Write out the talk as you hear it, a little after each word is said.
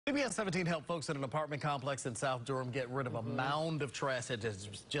CBS 17 helped folks in an apartment complex in South Durham get rid of a mound of trash that has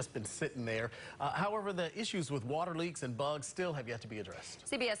just been sitting there. However, the issues with water leaks and bugs still have yet to be addressed.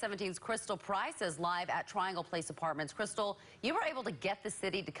 CBS 17's Crystal Price is live at Triangle Place Apartments. Crystal, you were able to get the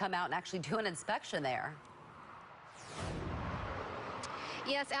city to come out and actually do an inspection there.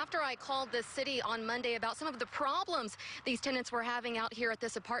 Yes, after I called the city on Monday about some of the problems these tenants were having out here at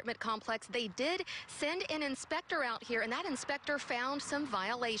this apartment complex, they did send an inspector out here, and that inspector found some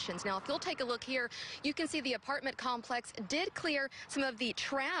violations. Now, if you'll take a look here, you can see the apartment complex did clear some of the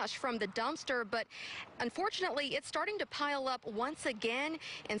trash from the dumpster, but unfortunately, it's starting to pile up once again,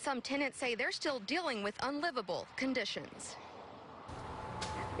 and some tenants say they're still dealing with unlivable conditions.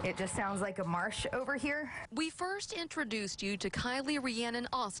 It just sounds like a marsh over here. We first introduced you to Kylie Rhiannon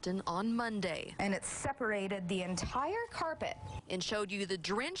Austin on Monday. And it separated the entire carpet. And showed you the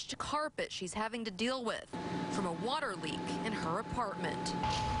drenched carpet she's having to deal with from a water leak in her apartment.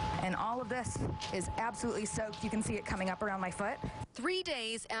 And all of this is absolutely soaked. You can see it coming up around my foot. 3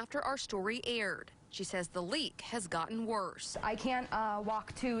 days after our story aired, she says the leak has gotten worse. I can't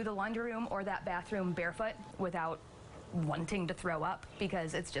walk to the laundry room or that bathroom barefoot without wanting to throw up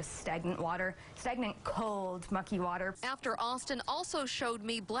because it's just stagnant water, stagnant, cold, mucky water. After Austin also showed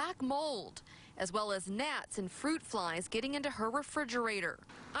me black mold, as well as gnats and fruit flies getting into her refrigerator.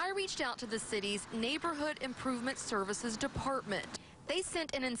 I reached out to the city's Neighborhood Improvement Services Department. They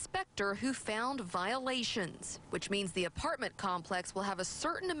sent an inspector who found violations, which means the apartment complex will have a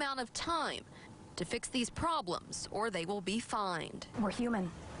certain amount of time to fix these problems or they will be fined. We're human.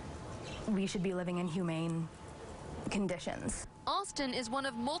 We should be living in humane conditions. Austin is one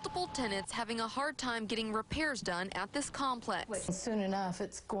of multiple tenants having a hard time getting repairs done at this complex. Soon enough,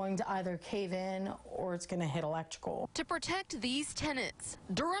 it's going to either cave in or it's going to hit electrical. To protect these tenants,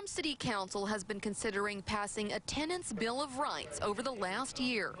 Durham City Council has been considering passing a tenant's bill of rights over the last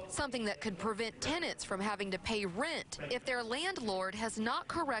year, something that could prevent tenants from having to pay rent if their landlord has not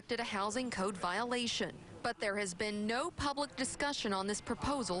corrected a housing code violation. But there has been no public discussion on this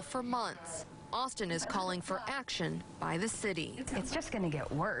proposal for months. Austin is calling for action by the city. It's just going to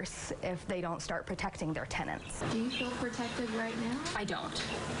get worse if they don't start protecting their tenants. Do you feel protected right now? I don't.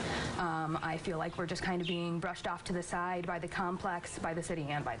 I feel like we're just kind of being brushed off to the side by the complex, by the city,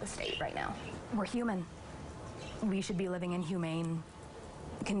 and by the state right now. We're human. We should be living in humane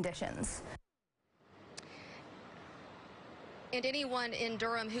conditions. And anyone in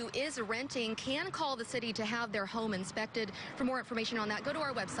Durham who is renting can call the city to have their home inspected. For more information on that, go to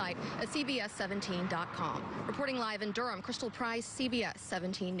our website at cbs17.com. Reporting live in Durham, Crystal Price, CBS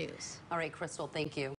 17 News. All right, Crystal, thank you.